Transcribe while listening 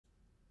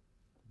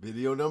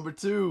Video number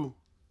 2.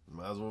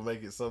 Might as well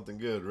make it something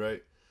good,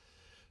 right?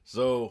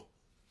 So,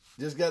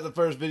 just got the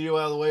first video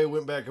out of the way,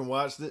 went back and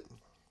watched it.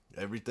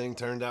 Everything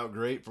turned out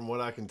great from what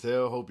I can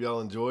tell. Hope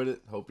y'all enjoyed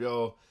it. Hope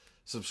y'all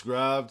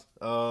subscribed.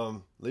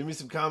 Leave me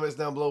some comments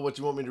down below what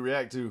you want me to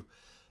react to.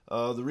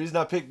 The reason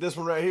I picked this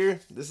one right here,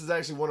 this is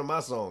actually one of my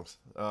songs.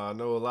 I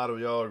know a lot of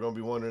y'all are going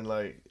to be wondering,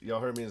 like,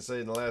 y'all heard me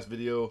say in the last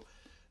video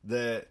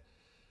that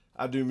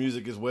I do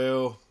music as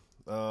well.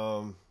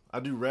 I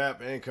do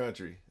rap and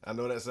country. I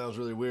know that sounds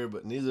really weird,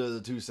 but neither of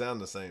the two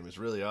sound the same. It's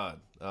really odd.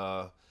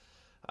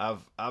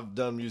 I've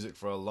done music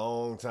for a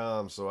long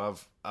time, so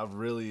I've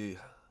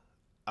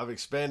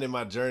expanded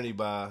my journey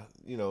by,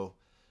 you know,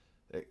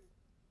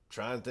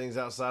 trying things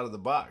outside of the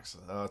box.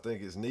 I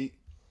think it's neat.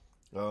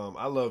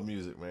 I love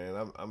music,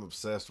 man. I'm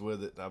obsessed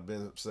with it. I've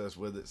been obsessed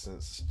with it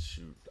since,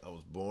 shoot, I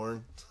was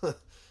born.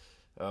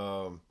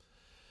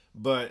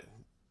 But,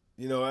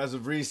 you know, as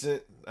of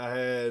recent, I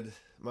had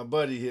my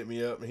buddy hit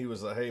me up and he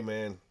was like, hey,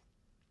 man,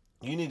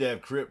 you need to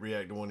have Crypt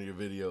react to one of your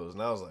videos.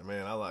 And I was like,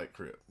 man, I like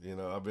Crypt. You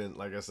know, I've been,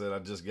 like I said, I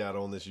just got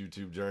on this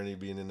YouTube journey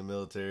being in the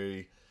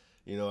military.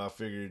 You know, I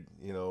figured,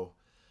 you know,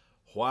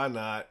 why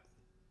not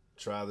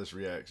try this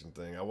reaction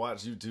thing? I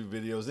watch YouTube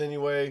videos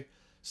anyway,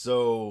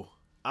 so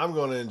I'm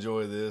going to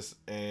enjoy this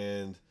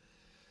and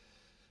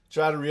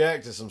try to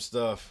react to some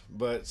stuff.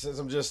 But since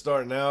I'm just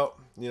starting out,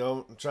 you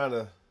know, I'm trying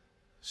to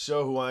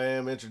show who I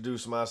am,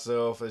 introduce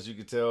myself. As you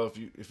can tell,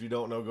 if you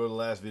don't know, go to the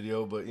last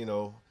video. But, you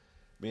know,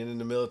 being in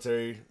the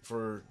military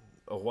for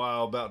a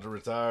while, about to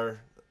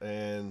retire,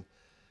 and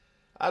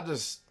I'm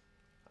just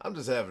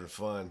having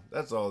fun.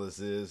 That's all this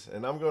is.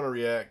 And I'm going to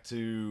react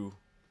to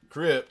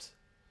Crypt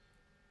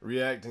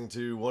reacting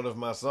to one of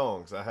my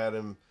songs. I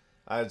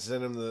had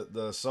sent him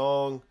the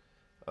song,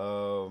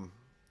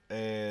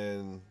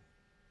 and,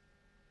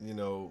 you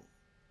know,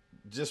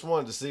 just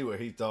wanted to see what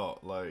he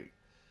thought. Like,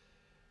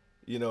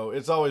 you know,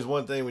 it's always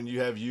one thing when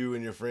you have you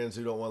and your friends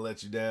who don't want to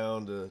let you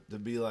down to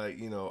be like,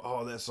 you know,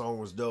 oh, that song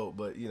was dope.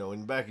 But, you know,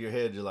 in the back of your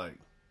head, you're like,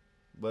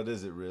 but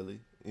is it really?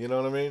 You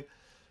know what I mean?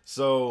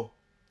 So,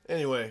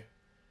 anyway,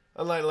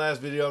 unlike the last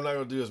video, I'm not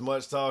going to do as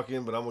much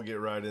talking, but I'm going to get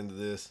right into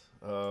this.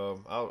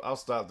 I'll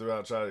stop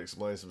throughout, try to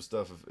explain some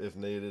stuff if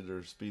needed,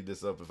 or speed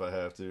this up if I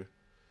have to.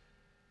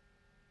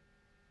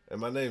 And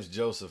my name's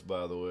Joseph,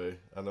 by the way.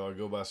 I know I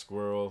go by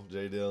Squirrel,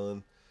 J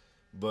Dillon,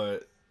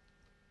 but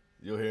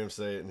you'll hear him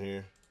say it in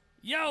here.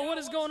 Yo, what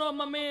is going on,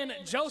 my man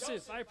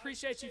Joseph? I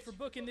appreciate you for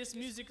booking this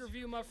music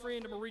review, my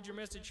friend. I'm going to read your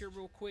message here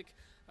real quick.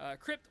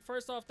 Crypt,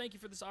 first off, thank you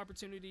for this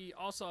opportunity.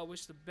 Also, I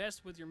wish the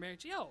best with your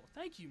marriage. Yo,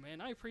 thank you,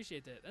 man. I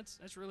appreciate that.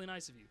 That's really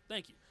nice of you.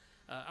 Thank you.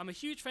 I'm a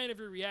huge fan of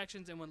your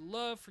reactions and would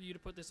love for you to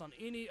put this on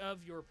any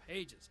of your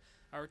pages.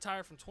 I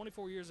retired from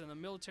 24 years in the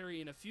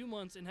military in a few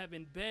months and have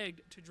been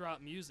begged to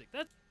drop music.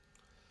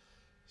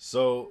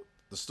 So,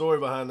 the story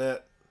behind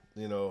that,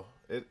 you know,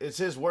 it's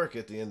his work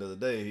at the end of the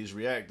day. He's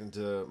reacting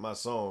to my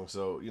song,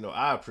 so, you know,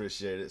 I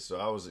appreciate it. So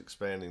I was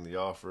expanding the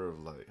offer of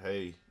like,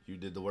 hey, you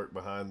did the work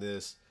behind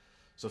this,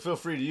 so feel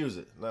free to use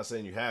it. I'm not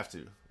saying you have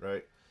to,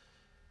 right?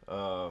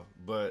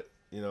 But,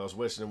 you know, I was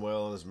wishing him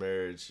well in his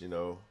marriage, you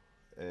know,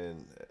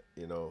 and,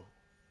 you know,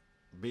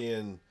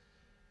 being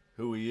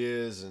who he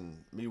is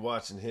and me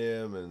watching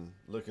him and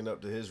looking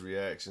up to his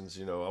reactions,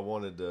 you know, I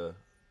wanted to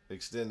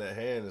extend that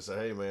hand and say,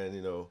 hey, man,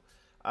 you know,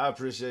 I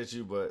appreciate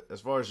you, but as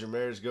far as your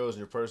marriage goes and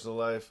your personal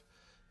life,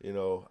 you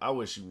know, I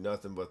wish you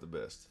nothing but the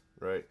best,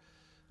 right?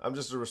 I'm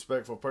just a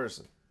respectful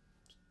person,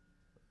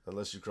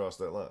 unless you cross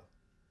that line,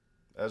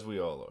 as we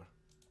all are.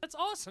 That's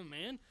awesome,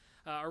 man.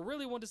 I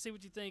really want to see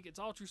what you think. It's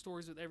all true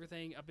stories with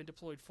everything. I've been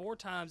deployed 4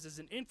 times as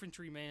an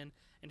infantryman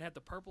and had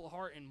the Purple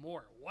Heart and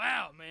more.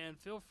 Wow, man.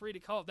 Feel free to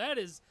call. That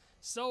is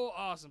so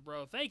awesome,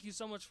 bro. Thank you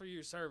so much for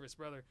your service,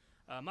 brother.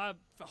 My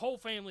whole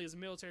family is a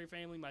military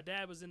family. My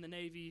dad was in the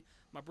Navy.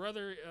 My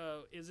brother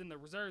is in the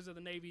reserves of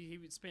the Navy.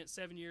 He spent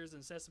 7 years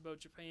in Sasebo,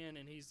 Japan,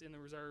 and he's in the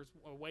reserves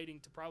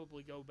waiting to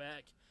probably go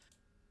back.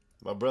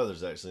 My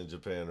brother's actually in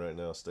Japan right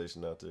now,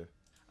 stationed out there.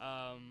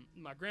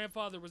 My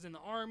grandfather was in the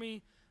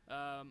Army.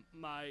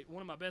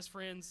 One of my best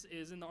friends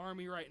is in the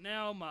Army right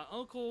now. My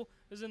uncle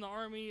is in the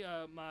Army.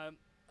 My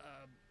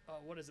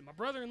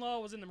brother-in-law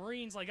was in the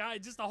Marines. Like,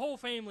 just the whole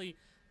family,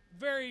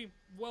 very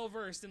well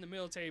versed in the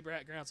military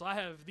background. So I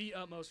have the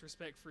utmost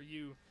respect for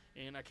you,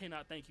 and I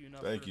cannot thank you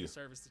enough for the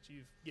service that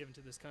you've given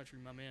to this country,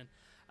 my man.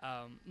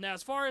 Now,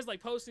 as far as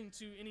like posting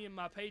to any of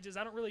my pages,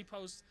 I don't really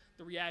post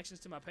the reactions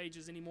to my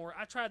pages anymore.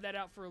 I tried that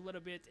out for a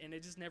little bit, and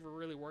it just never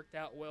really worked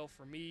out well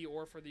for me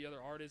or for the other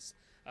artists.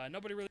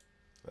 Nobody really.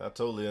 I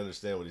totally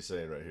understand what he's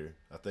saying right here.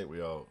 I think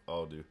we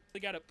all do. They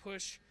got a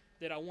push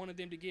that I wanted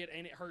them to get,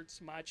 and it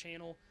hurts my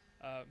channel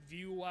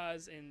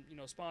view-wise, and, you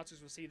know,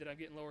 sponsors will see that I'm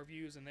getting lower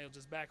views, and they'll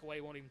just back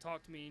away, won't even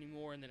talk to me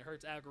anymore, and then it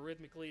hurts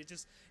algorithmically. It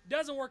just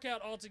doesn't work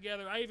out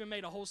altogether. I even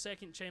made a whole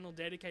second channel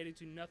dedicated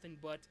to nothing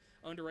but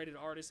underrated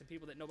artists and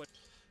people that nobody.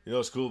 You know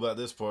what's cool about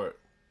this part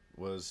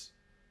was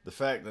the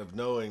fact of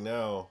knowing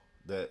now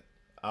that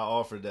I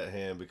offered that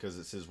hand because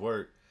it's his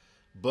work,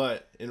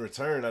 but in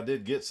return I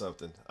did get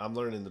something. I'm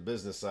learning the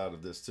business side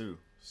of this too,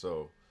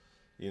 so,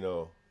 you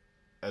know,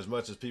 as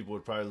much as people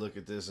would probably look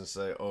at this and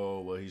say,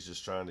 oh, well, he's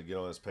just trying to get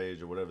on his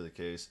page or whatever the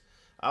case,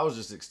 I was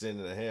just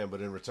extending a hand.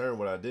 But in return,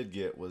 what I did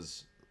get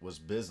was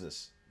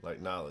business,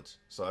 like knowledge.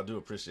 So I do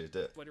appreciate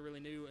that. What it really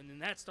knew, and then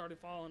that started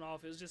falling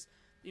off. It was just,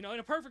 in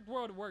a perfect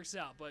world, it works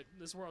out, but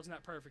this world's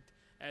not perfect,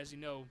 as you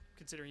know,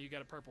 considering you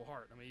got a Purple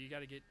Heart. I mean, you got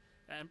to get,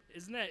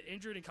 isn't that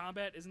injured in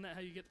combat? Isn't that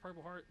how you get the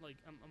Purple Heart? Like,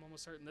 I'm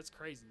almost certain. That's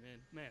crazy,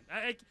 man.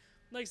 I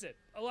like I said,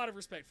 a lot of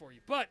respect for you.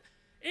 But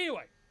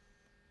anyway,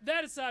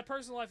 that aside,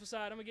 personal life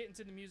aside, I'm going to get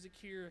into the music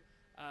here.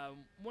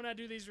 When I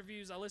do these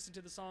reviews, I listen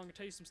to the song, I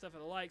tell you some stuff that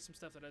I like, some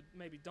stuff that I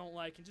maybe don't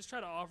like, and just try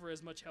to offer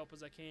as much help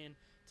as I can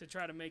to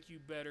try to make you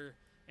better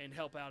and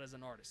help out as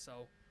an artist.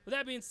 So, with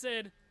that being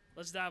said,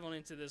 let's dive on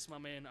into this, my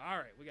man. All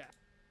right, we got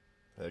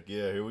Heck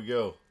yeah, here we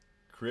go.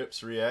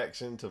 Crypt's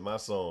reaction to my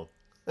song.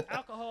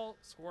 Alcohol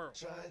Squirrel.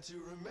 Trying to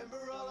remember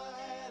all I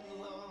had and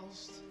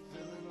lost,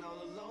 feeling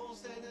all alone,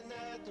 standing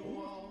at the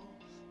wall.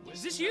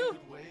 Is this you?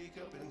 Wake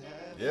up and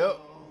have Yep. it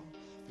all.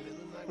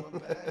 Feeling like my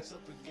back's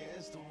up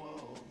against the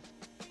wall.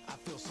 I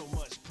feel so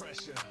much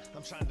pressure.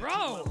 I'm trying to keep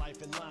my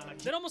life in line.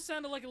 That almost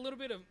sounded like a little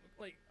bit of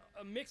like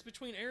a mix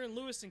between Aaron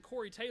Lewis and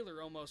Corey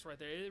Taylor almost right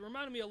there. It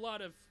reminded me a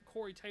lot of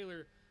Corey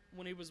Taylor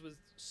when he was with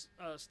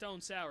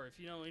Stone Sour, if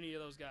you know any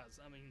of those guys.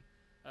 I mean,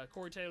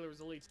 Corey Taylor was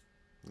the lead.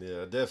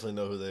 Yeah, I definitely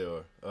know who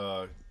they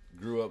are.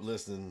 Grew up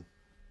listening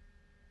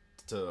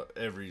to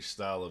every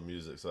style of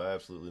music, so I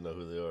absolutely know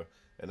who they are.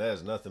 And that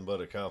is nothing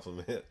but a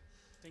compliment.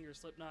 Singer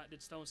Slipknot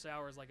did Stone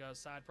Sour as like a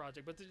side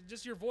project, but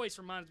just your voice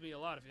reminds me a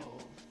lot of him.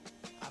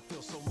 I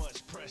feel so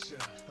much pressure.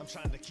 I'm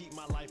trying to keep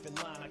my life in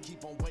line. I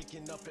keep on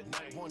waking up at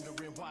night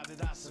wondering why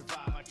did I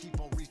survive. I keep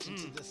on reaching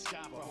to the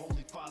sky for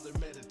Holy Father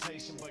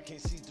meditation, but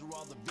can't see through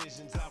all the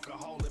visions,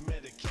 alcohol and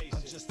medication.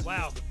 I'm just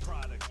another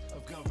product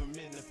of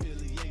government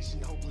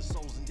affiliation, hopeless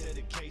souls and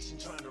dedication,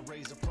 trying to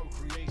raise a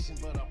procreation,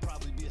 but I'll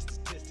probably be a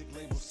statistic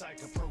labeled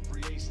psych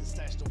appropriation,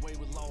 stashed away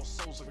with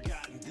lost souls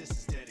forgotten. This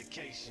is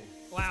dedication.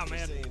 Wow,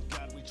 man. Saying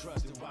God we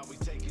trusted while we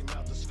take him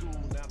out to school.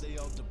 Now they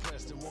all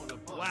depressed and want to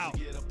bust to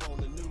get up on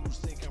the news.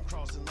 Think I'm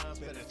crossing lines,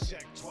 better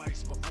check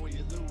twice before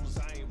you lose.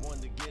 I ain't one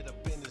to get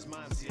up in his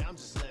mind, see I'm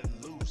just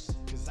letting loose.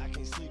 Cause I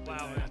can't sleep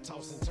at night, I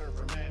toss and turn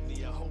from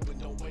apnea, hoping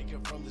don't wake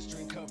up from the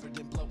string covered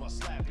in blood while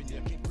slapping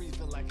you. Can't breathe,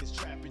 feel like it's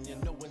trapping you,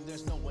 knowing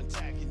there's no one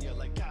attacking you.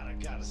 Like God, I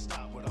gotta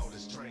stop with all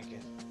this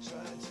drinking.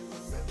 Trying to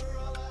remember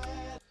all I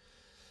had.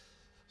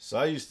 So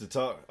I used to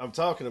talk. I'm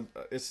talking.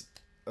 It's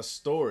a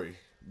story,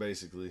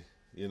 basically.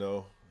 You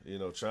know,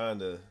 trying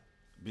to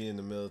be in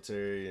the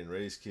military and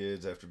raise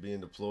kids after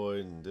being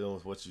deployed and dealing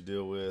with what you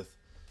deal with.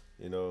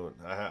 You know,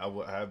 I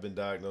have been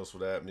diagnosed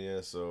with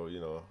apnea, so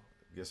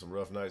get some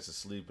rough nights of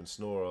sleep and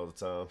snore all the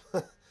time.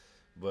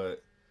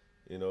 But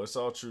it's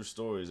all true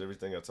stories.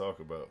 Everything I talk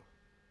about.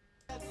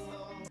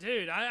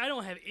 Dude, I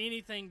don't have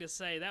anything to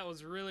say. That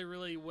was really,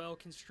 really well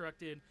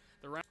constructed.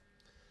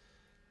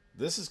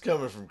 This is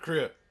coming from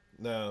Crypt.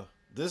 Now,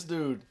 this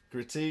dude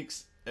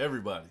critiques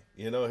everybody.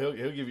 He'll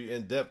give you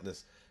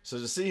in-depthness. So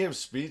to see him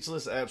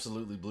speechless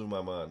absolutely blew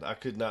my mind. I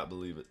could not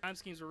believe it. Time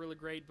schemes were really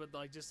great, but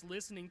like just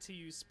listening to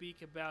you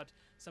speak about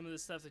some of the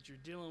stuff that you're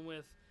dealing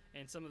with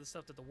and some of the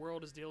stuff that the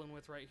world is dealing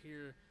with right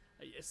here,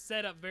 it's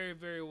set up very,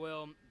 very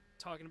well.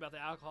 Talking about the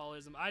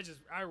alcoholism, I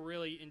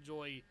really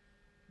enjoy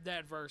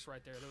that verse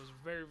right there. That was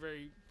very,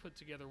 very put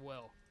together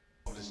well.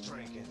 All this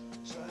drinking,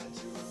 trying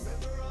to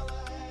remember all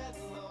I had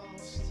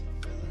lost,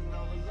 feeling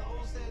all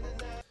alone, standing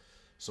there.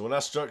 So when I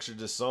structured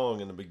this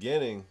song in the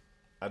beginning,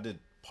 I did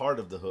part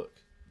of the hook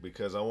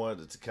because I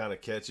wanted it to kind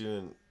of catch you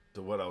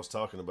into what I was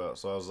talking about.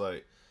 So I was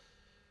like,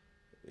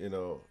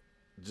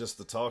 just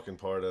the talking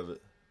part of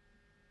it,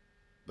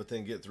 but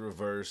then get through a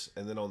verse,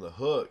 and then on the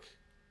hook,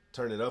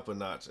 turn it up a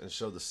notch and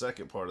show the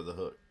second part of the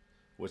hook,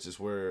 which is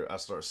where I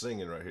start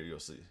singing right here, you'll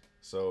see.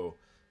 So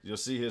you'll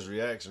see his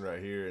reaction right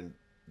here, and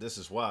this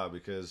is why,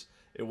 because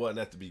it wasn't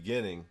at the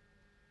beginning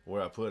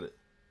where I put it.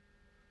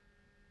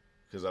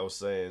 Because I was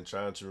saying,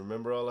 trying to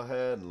remember all I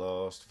had and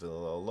lost,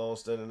 feeling all alone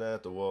standing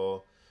at the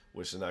wall,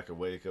 wishing I could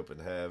wake up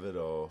and have it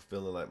all,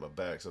 feeling like my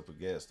back's up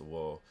against the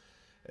wall.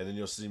 And then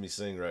you'll see me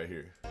sing right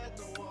here. At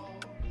the wall,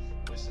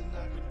 wishing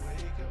I could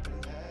wake up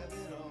and have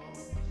it all,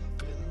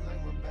 feeling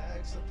like my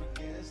back's up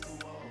against the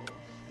wall,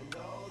 and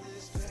all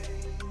this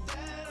pain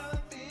that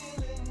I'm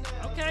feeling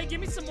now. Okay,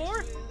 give me some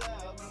more. Knowing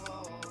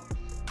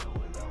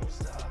I will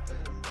stop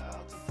and I'm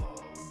about to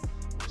fall,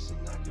 wishing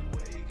I could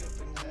wake up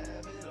and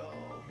have it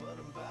all, but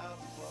I'm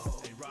about to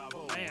fall. Hey Rob,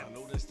 I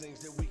know there's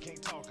things that we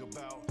can't talk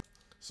about.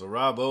 So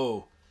Rob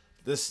O,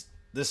 this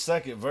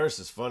second verse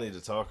is funny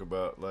to talk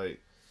about. Like,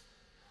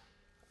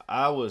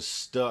 I was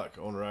stuck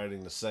on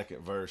writing the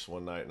second verse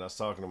one night, and I was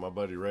talking to my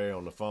buddy Ray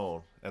on the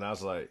phone, and I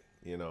was like,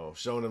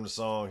 showing him the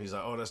song. He's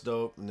like, oh, that's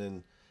dope. And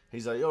then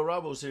he's like, yo,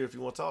 Robbo's here if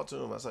you want to talk to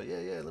him. I was like,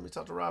 yeah, let me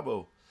talk to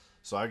Robbo.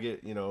 So I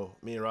get, me and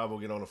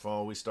Robbo get on the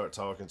phone. We start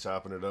talking,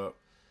 chopping it up.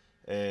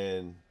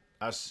 And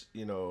I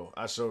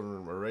showed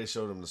him, or Ray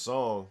showed him the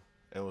song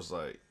and was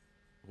like,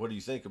 what do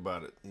you think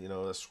about it?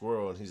 That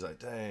squirrel. And he's like,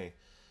 dang,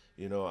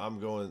 I'm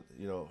going,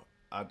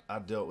 I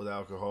dealt with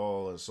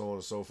alcohol and so on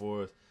and so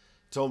forth.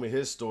 told me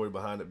his story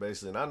behind it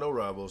basically, and I know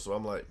Robbo, so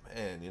I'm like,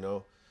 man, you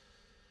know,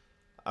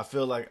 I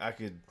feel like I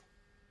could,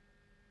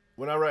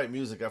 when I write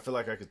music, I feel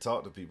like I could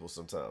talk to people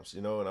sometimes,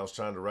 you know, and I was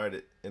trying to write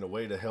it in a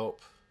way to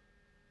help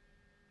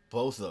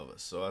both of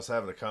us. So I was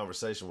having a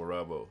conversation with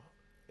Robbo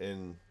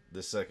in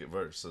the second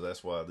verse, so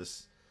that's why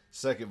this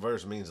second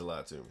verse means a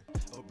lot to me.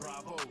 Oh,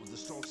 bravo, the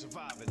strong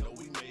surviving, know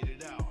we made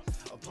it out.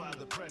 Apply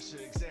the pressure,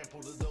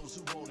 example to those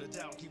who won't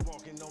doubt. Keep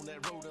walking on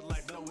that road of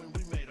life, knowing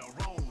we made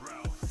our own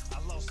route.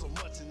 I lost so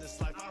much in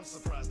this life, I'm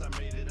surprised I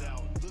made it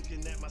out.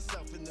 Looking at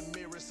myself in the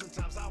mirror,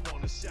 sometimes I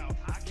want to shout.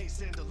 I can't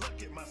stand to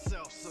look at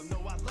myself, so no,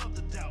 I love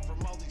the doubt.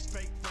 From all these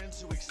fake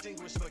friends who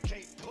extinguish but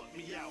can't put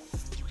me out.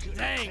 You couldn't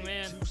Dang, take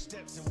man. 2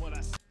 steps in what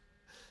I said.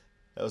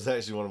 That was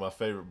actually one of my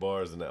favorite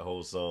bars in that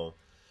whole song.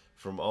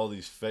 From all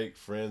these fake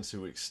friends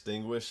who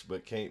extinguish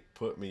but can't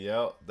put me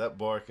out. That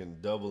bar can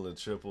double and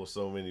triple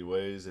so many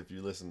ways if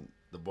you listen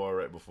the bar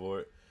right before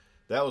it.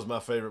 That was my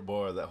favorite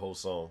bar of that whole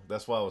song.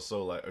 That's why I was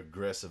so like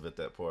aggressive at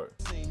that part.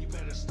 You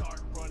better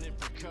start running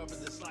for cover,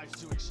 this life's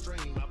too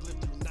extreme. I've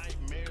lived through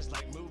nightmares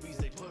like movies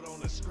they put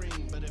on a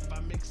screen. But if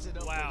I mix it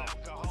up with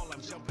alcohol,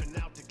 I'm jumping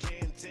out the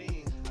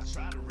canteen. I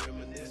try to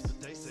reminisce,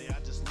 but they say I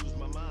just lose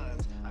my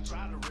mind. I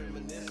try to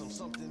reminisce on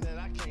something that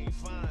I can't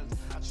find.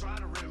 I try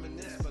to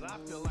reminisce, but I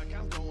feel like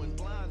I'm going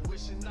blind.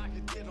 Wishing I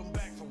could get them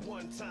back for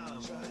one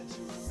time.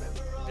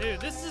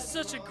 Dude, this is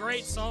such a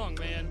great song,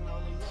 man.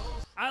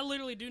 I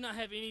literally do not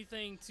have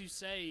anything to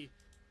say.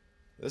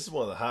 This is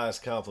one of the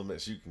highest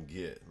compliments you can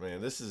get,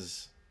 man. This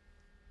is,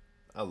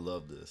 I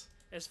love this.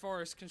 As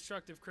far as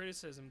constructive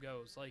criticism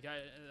goes, like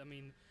I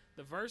mean,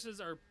 the verses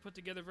are put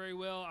together very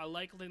well. I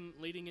like them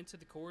leading into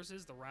the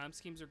choruses. The rhyme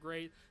schemes are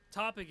great.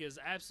 Topic is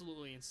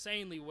absolutely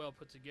insanely well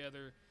put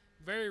together.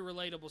 Very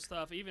relatable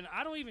stuff. Even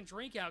I don't even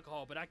drink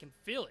alcohol, but I can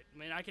feel it. I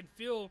mean, I can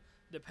feel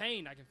the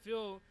pain. I can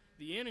feel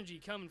the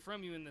energy coming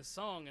from you in this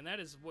song, and that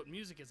is what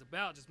music is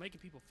about, just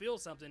making people feel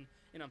something,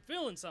 and I'm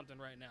feeling something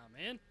right now,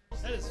 man.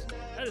 That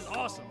is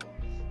awesome.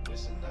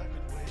 Wishing I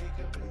could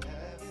wake up and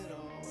have it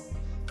all.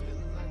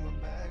 Feeling like my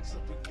back's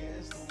up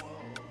against the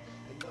wall.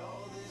 And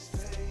all this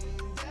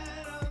pain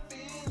that I'm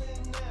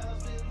feeling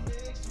now's been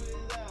mixed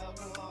with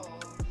alcohol.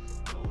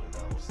 Knowing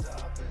I won't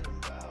stop and I'm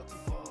about to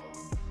fall.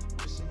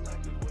 Wishing I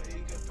could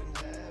wake up and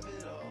have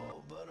it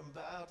all, but I'm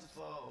about to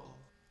fall.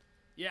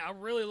 Yeah, I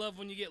really love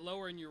when you get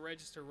lower in your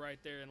register right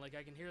there, and like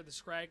I can hear the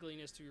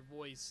scraggliness to your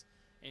voice,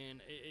 and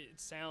it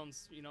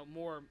sounds, you know,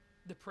 more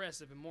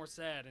depressive and more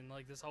sad, and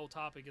like this whole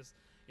topic is,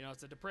 you know,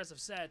 it's a depressive,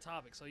 sad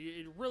topic. So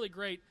you really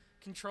great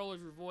control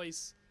of your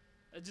voice.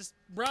 Just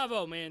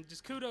bravo, man.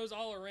 Just kudos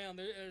all around.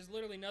 There's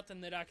literally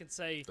nothing that I can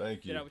say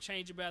Thank you. that I would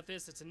change about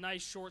this. It's a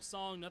nice short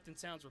song. Nothing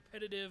sounds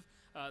repetitive.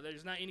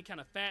 There's not any kind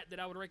of fat that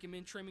I would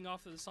recommend trimming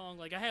off of the song.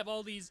 Like I have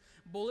all these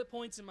bullet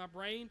points in my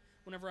brain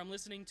whenever I'm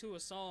listening to a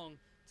song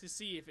to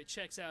see if it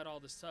checks out all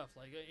this stuff.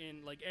 Like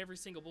in like every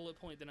single bullet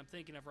point that I'm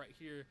thinking of right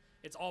here,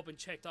 it's all been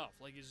checked off.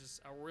 Like it's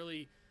just a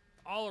really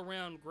all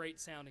around great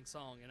sounding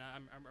song, and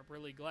I'm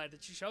really glad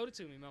that you showed it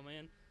to me, my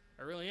man.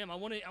 I really am. I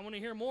want to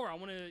hear more. I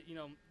want to, you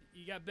know,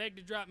 you got begged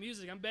to drop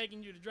music. I'm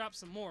begging you to drop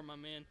some more, my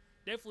man.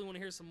 Definitely want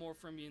to hear some more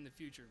from you in the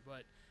future.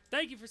 But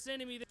thank you for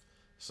sending me this.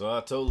 So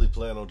I totally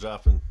plan on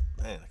dropping,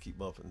 man, I keep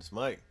bumping this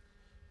mic.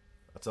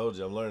 I told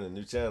you I'm learning a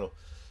new channel.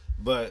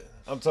 But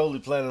I'm totally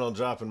planning on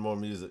dropping more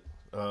music.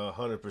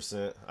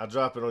 100%. I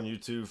drop it on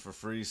YouTube for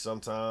free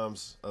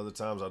sometimes. Other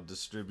times I'll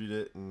distribute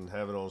it and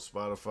have it on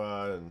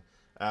Spotify and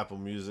Apple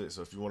Music.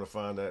 So if you want to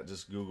find that,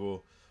 just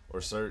Google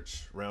or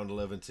search Round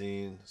 11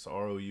 Teen. It's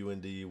ROUND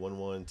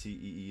 11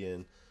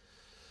 TEEN.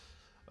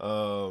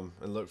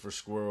 And look for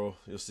Squirrel.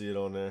 You'll see it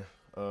on there.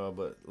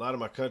 But a lot of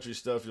my country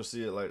stuff, you'll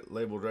see it like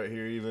labeled right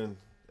here even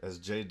as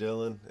J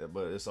Dillon,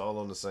 but it's all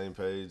on the same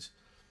page.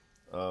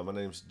 My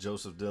name's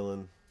Joseph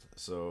Dillon,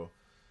 so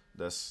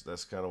that's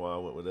kind of why I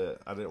went with that.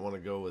 I didn't want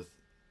to go with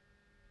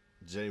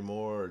J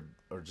Moore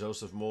or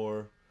Joseph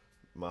Moore,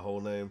 my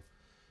whole name,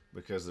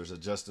 because there's a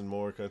Justin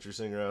Moore country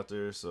singer out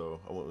there, so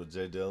I went with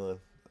J Dillon.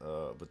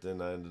 But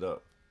then I ended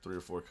up 3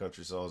 or 4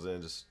 country songs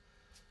in, just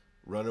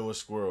running with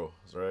squirrels,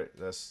 right?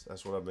 That's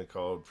what I've been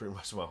called pretty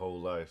much my whole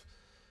life.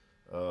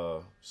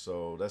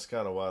 So that's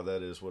kind of why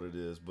that is what it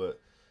is. But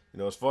you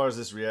know, as far as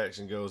this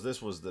reaction goes,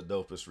 this was the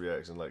dopest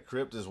reaction. Like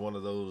Crypt is one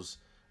of those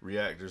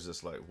reactors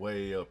that's like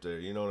way up there,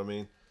 you know what I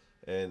mean?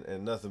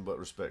 And nothing but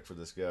respect for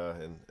this guy.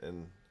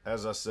 And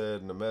as I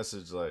said in the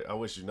message, like, I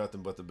wish you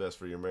nothing but the best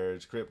for your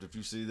marriage. Crypt, if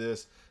you see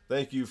this,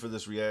 thank you for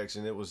this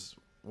reaction. It was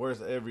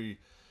worth every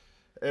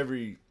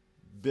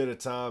bit of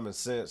time and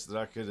sense that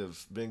I could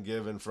have been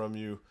given from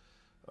you.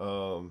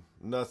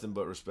 Nothing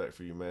but respect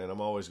for you, man.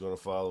 I'm always going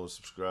to follow and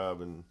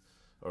subscribe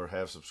or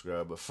have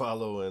subscribed, but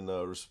follow and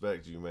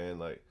respect you, man.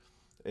 Like,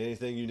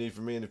 anything you need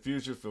from me in the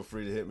future, feel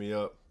free to hit me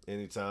up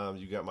anytime.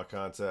 You got my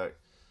contact.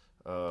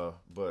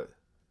 But,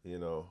 you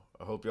know,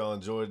 I hope y'all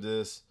enjoyed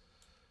this.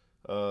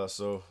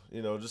 So,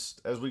 you know,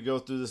 just as we go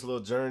through this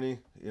little journey,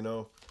 you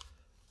know,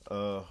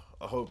 I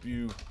hope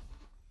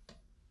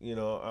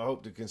I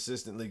hope to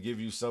consistently give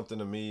you something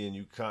to me and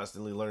you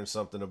constantly learn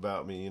something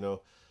about me, you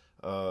know.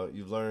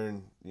 You've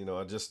learned, you know,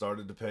 I just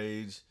started the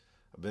page.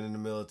 I've been in the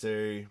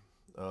military.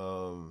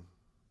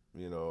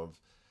 You know,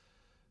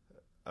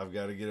 I've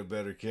got to get a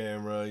better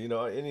camera. You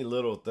know, any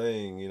little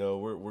thing. You know,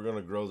 we're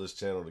gonna grow this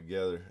channel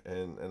together.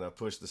 And I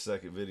pushed the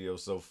second video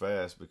so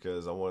fast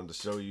because I wanted to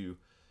show you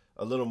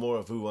a little more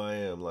of who I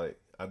am. Like,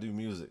 I do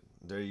music.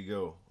 There you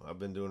go. I've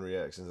been doing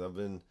reactions. I've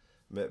been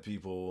met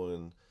people,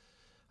 and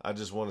I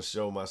just want to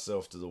show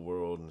myself to the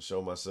world and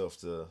show myself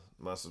to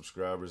my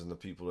subscribers and the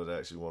people that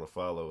actually want to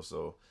follow.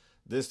 So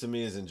this to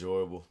me is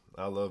enjoyable.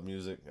 I love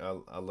music.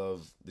 I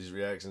love these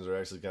reactions are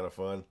actually kind of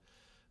fun.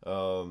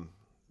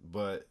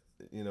 But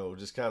you know,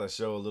 just kind of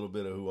show a little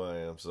bit of who I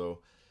am. So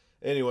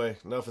anyway,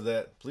 enough of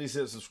that. Please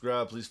hit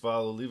subscribe. Please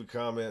follow. Leave a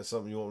comment,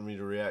 something you want me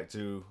to react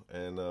to.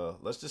 And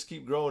let's just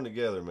keep growing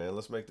together, man.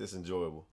 Let's make this enjoyable.